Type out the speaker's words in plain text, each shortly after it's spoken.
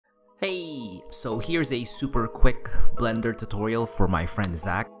Hey, so here's a super quick Blender tutorial for my friend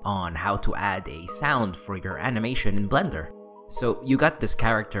Zack on how to add a sound for your animation in Blender. So you got this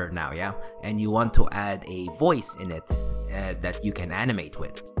character now, yeah? And you want to add a voice in it that you can animate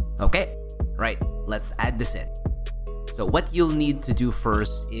with. Okay, right, let's add this in. So what you'll need to do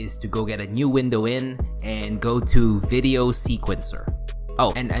first is to go get a new window in and go to Video Sequencer.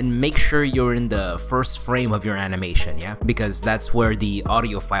 Oh, and make sure you're in the first frame of your animation, yeah? Because that's where the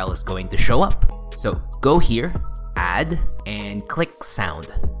audio file is going to show up. So go here, add, and click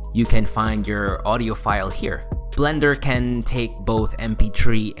sound. You can find your audio file here. Blender can take both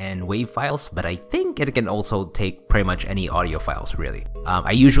MP3 and WAV files, but I think it can also take pretty much any audio files, really.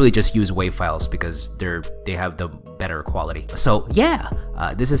 I usually just use WAV files because they have the better quality. So yeah,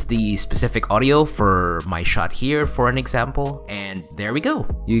 this is the specific audio for my shot here for an example, and there we go.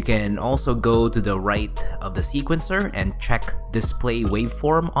 You can also go to the right of the sequencer and check Display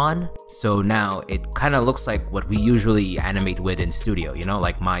Waveform on. So now it kind of looks like what we usually animate with in Studio, you know,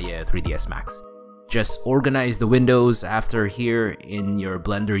 like Maya 3ds Max. Just organize the windows after here in your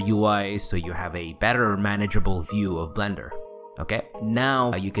Blender UI so you have a better manageable view of Blender. Okay,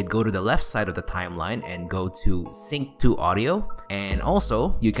 now you could go to the left side of the timeline and go to Sync to Audio, and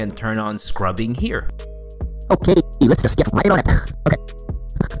also you can turn on scrubbing here. Okay, let's just get right on it.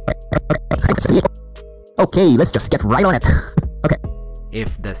 Okay, let's just get right on it. Okay.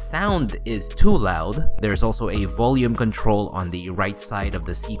 If the sound is too loud, there's also a volume control on the right side of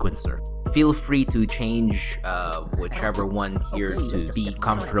the sequencer. Feel free to change whichever one here to be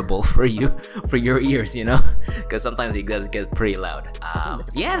comfortable for you, for your ears, you know? Because sometimes it does get pretty loud.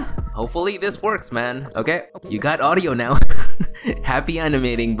 Yeah, hopefully this works, man. Okay, you got audio now. Happy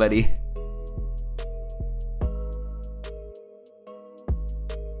animating, buddy.